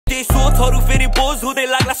त्यही सोचहरु फेरि बोझ हुँदै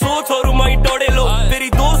लाग्ला सोचहरु मै डढेलो फेरि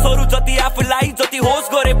दोषहरु जति आफूलाई जति होस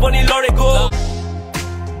गरे पनि लडेको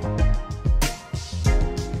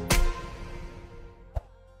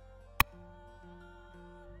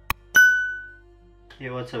Hey,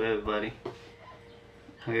 what's up everybody?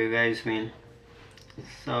 How you guys been?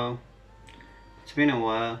 So, it's been a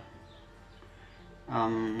while.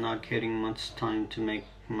 I'm not getting much time to make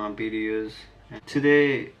my videos.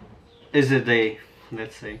 Today is the day,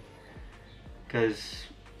 let's say, because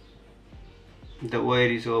the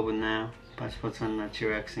wait is over now. Paspasan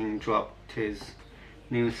Chirak Singh dropped his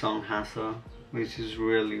new song Haasa, which is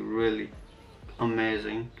really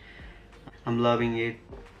amazing. I'm loving it.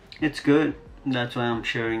 It's good. That's why I'm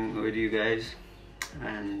sharing with you guys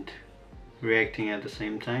and reacting at the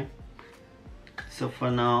same time. So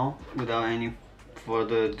for now, without any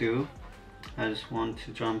further ado, I just want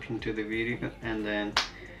to jump into the video and then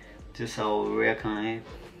just I'll react on it.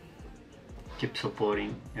 Keep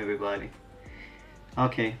supporting everybody.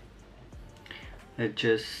 Okay, let's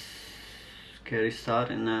just get it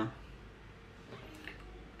started now.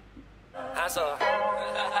 Haasa.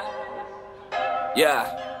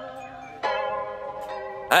 Yeah.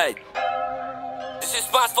 Hey, this is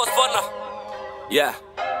fast for fun. Yeah.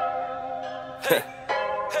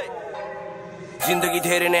 जिन्दगी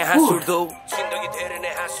धेरै नै हाँस उठ्दो जिन्दगी धेरै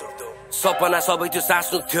नै हाँस उठ्दो सपना सबै त्यो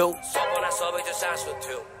सास्नु थियो सपना सबै त्यो सास्नु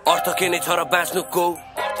थियो अर्थ के नै छ र बाँच्नुको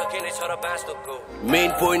अर्थ के नै छ र बाँच्नुको मेन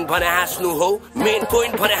पोइन्ट भने हाँस्नु हो मेन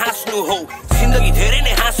पोइन्ट भने हाँस्नु हो जिन्दगी धेरै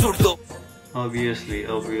नै हाँस उठ्दो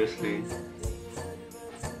obviously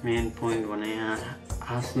main point भने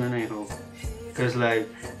हाँस्नु नै हो because like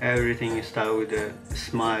everything is start with a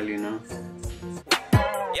smile, you know.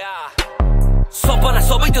 Yeah. सपना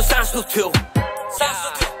सबै त्यो सास्नु थियो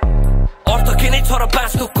अर्थ के नै छ र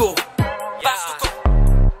बाँच्नुको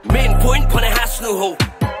मेन पोइन्ट भने हाँस्नु हो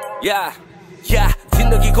या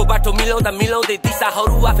जिन्दगीको बाटो मिलाउँदै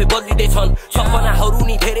दिशाहरू आफै बदलिँदैछन् सपनाहरू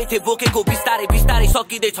नि धेरै थिए बोकेको बिस्तारै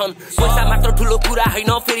सकिँदैछन् पैसा मात्र ठुलो कुरा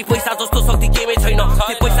होइन फेरि पैसा जस्तो शक्ति केमै छैन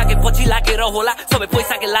त्यो पैसाकै पछि लागेर होला सबै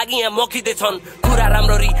पैसाकै लागि यहाँ मकिँदैछन् कुरा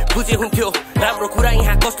राम्ररी बुझे हुन्थ्यो राम्रो कुरा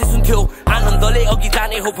यहाँ कसले सुन्थ्यो आनन्दले अघि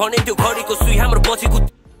जाने हो भने त्यो घडीको सुई हाम्रो बचेको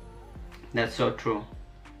That's so true.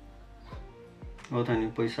 हो त नि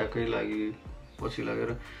पैसाकै लागि पछि लागेर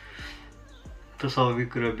त सबै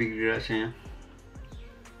कुरा बिग्रिरहेछ यहाँ.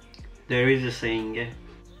 There is a saying, yeah?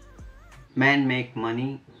 Man make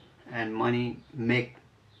money and money make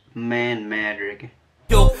man mad, right?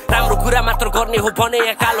 राम्रो कुरा मात्र गर्ने हो भने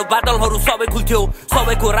यहाँ कालो बादलहरू सबै खुल्थ्यो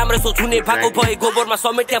सबैको राम्रै सोच हुने भएको भए गोबरमा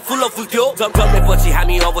समेत यहाँ फुल फुल्थ्यो जन्मेपछि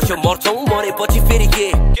हामी अवश्य मर्छौं मरेपछि फेरि के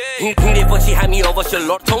हिँडेपछि हामी अवश्य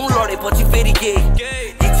लड्छौं लडेपछि फेरि के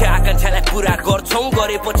इच्छा आकांक्षालाई पूरा गर्छौं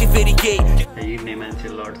गरेपछि फेरि के हिँड्ने मान्छे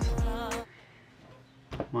लड्छ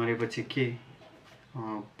मरेपछि के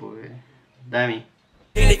दामी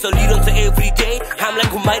त्यसले चलिरहन्छ एभ्रीडे हामीलाई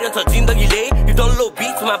घुमाइरहन्छ जिन्दगीले यो डल्लो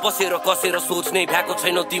बीचमा बसेर कसेर सोच्ने भ्याएको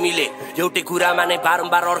छैनौ तिमीले एउटै कुरामा नै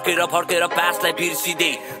बारम्बार अड्केर फर्केर पासलाई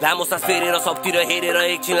बिर्सिदे लामो सास फेरेर सबतिर हेरेर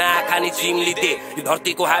एकछिन आँखा नि चिम्लिदे यो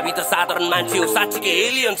धरतीको हाबी त साधारण मान्छे हो साँच्चीकै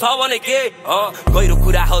एलियन छ भने के गहिरो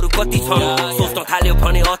कुराहरू कति छन् सोच्न थाल्यो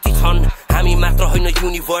भने अति छन् हामी मात्र होइन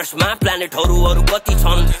युनिभर्समा प्लानेटहरू अरू कति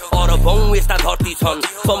छन् अरबौं यस्ता धरती छन्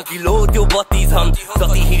चम्किलो त्यो बत्ती छन्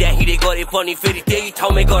जति हिँडे गरे पनि फेरि त्यही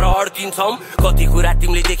ठाउँमै गएर अड्किन्छौं कति कुरा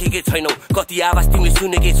तिमीले देखेकै छैनौ कति आवाज तिमीले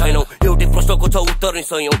सुनेकै छैनौ एउटै प्रश्नको छ उत्तर नै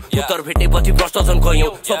सयौं उत्तर भेटेपछि प्रश्न झन् गयौं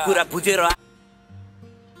सब कुरा बुझेर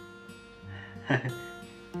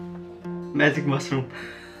म्याजिक मसरुम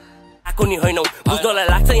आको नि होइनौ बुझ्नलाई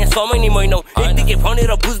लाग्छ यहाँ समय नि महिनौ यतिकै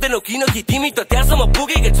भनेर बुझ्दैनौ किनकि तिमी त त्यहाँसम्म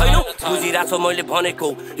पुगेकै छैनौ बुझिरहेछौ मैले भनेको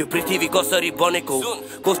यो पृथ्वी कसरी बनेको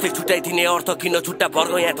कसले छुट्याइदिने अर्थ किन छुट्टा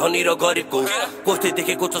वर्ग यहाँ धनी र गरिबको कसले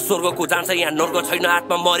देखेको छ स्वर्गको जान्छ यहाँ नर्क छैन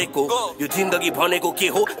आत्मा मरेको यो जिन्दगी भनेको के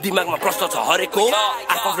हो दिमागमा प्रश्न छ हरेको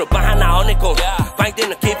आफ्नो बहाना अनेको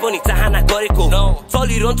पाइँदैन केही पनि चाहना गरेको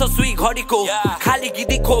चलिरहन्छ सुई घडीको खाली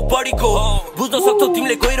गिदीको बढीको बुझ्न सक्छौ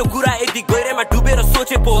तिमीले गहिरो कुरा यदि गहिरोमा डुबेर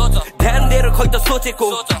सोचे पो ध्यान दिएर खै त सोचेको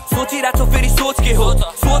सोचिरहेछौ फेरि सोच के हो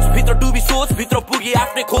सोच भित्र डुबी सोच भित्र पुगी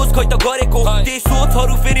आफ्नै खोज खै त गरेको त्यही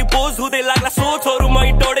सोचहरु फेरि बोझ हुँदै लाग्ला सोचहरु मै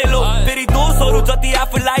डढेलो फेरि दोषहरु जति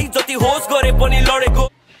आफूलाई जति होस गरे पनि लडेको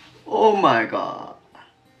Oh my god.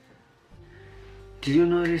 Did you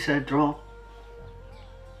notice that drop?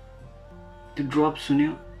 The drop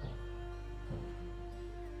sunyo?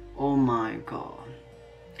 Oh my god.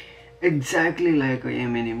 Exactly like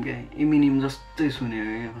Eminem guy. Eminem just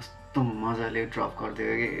sunyo kasto mazale drop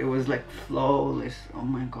gardiyo. It was like flawless. Oh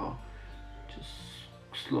my god. Just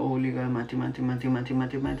slowly guy mati.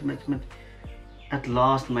 At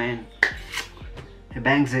last man. He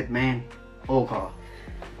bangs it, man. Oh god.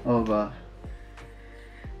 Oh god.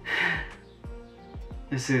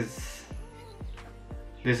 This is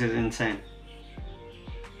insane.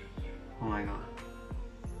 Oh my god.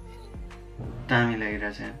 दामी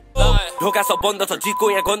लागिरहेछ यार. ढोका सब बन्द छ जितको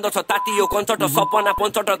यहाँ गन्ध छ तातियो कञ्चट सपना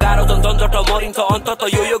पञ्चट गाह्रो झन्झट मरिन्छ अन्तत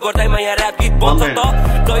यो गर्दैमा यहाँ ऱ्याप गीत बन्छ त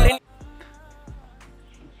जहिले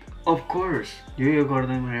Of course यो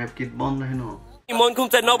गर्दैमा ऱ्याप गीत बन्दैन मन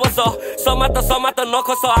खुम्चा नबस समात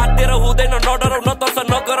नखस हातेर हुँदैन नडराउ नतर्स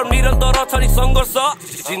नगरौ निरन्तर छ नि संघर्ष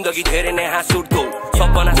जिन्दगी धेरै नै हाँस उठ्दो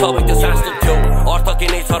सपना सबै त्यो साँच्नु थियो अर्थ के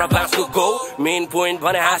नै छ र बाँच्नुको मेन पोइन्ट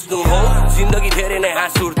भने हाँस्नु हो जिन्दगी धेरै नै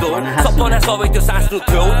हाँस उठ्दो सपना सबै त्यो साँच्नु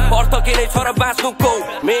थियो अर्थ के नै छ र बाँच्नुको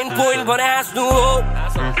मेन पोइन्ट भने हाँस्नु हो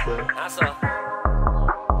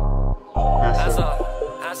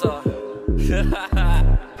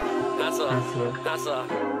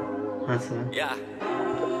Haasa. Yeah.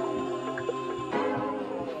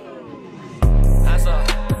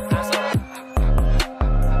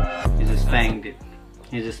 He just banged it.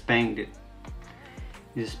 He just banged it.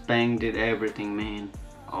 He just banged it everything, man.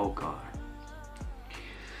 Oh god.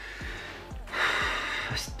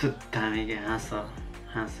 Stood दामी के Haasa.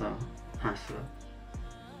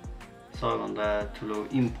 सबभन्दा ठुलो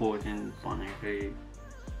इम्पोर्टेन्ट भनेकै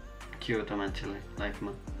के हो त मान्छेलाई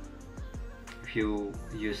लाइफमा If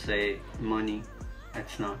you say money,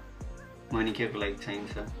 that's not money के लागि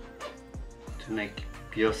चाहिन्छ to make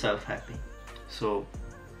yourself happy. So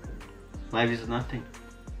life is nothing,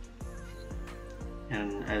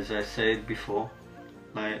 and as I said before,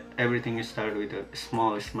 like everything starts with a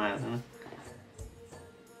small smile.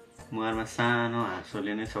 मुहारमा सानो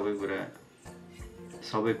हाँसोले नै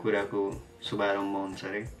सबै कुराको शुभारम्भ हुन्छ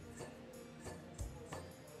रे.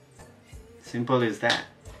 Simple as that.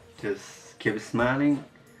 Just keep smiling,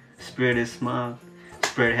 spread a smile,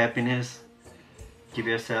 spread happiness, keep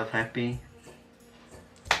yourself happy.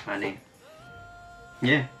 Money.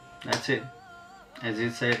 Yeah, that's it. As you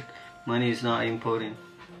said, money is not important.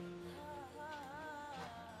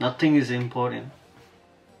 Nothing is important.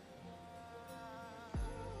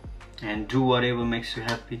 And do whatever makes you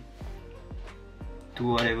happy. Do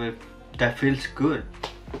whatever that feels good.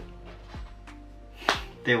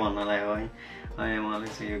 They wanna lie. I am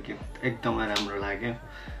always यो गीत एकदमै राम्रो लाग्यो.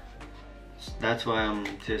 That's why I'm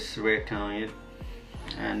just reacting it.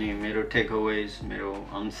 अनि मेरो takeaways, मेरो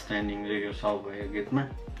understanding यो सब भयो गीतमा.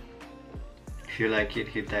 If you like it,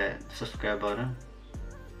 hit that subscribe button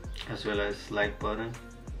as well as like button.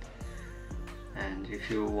 And if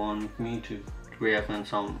you want me to react on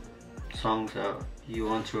some songs or you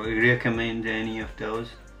want to recommend any of those,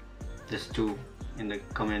 just do in the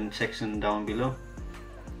comment section down below.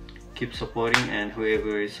 Keep supporting, and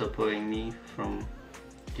whoever is supporting me from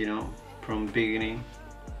from beginning,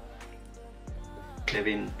 they've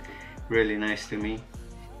been really nice to me.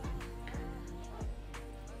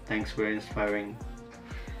 Thanks for inspiring.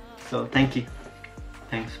 So thank you.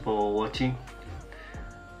 Thanks for watching.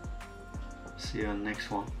 See you on the next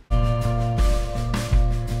one.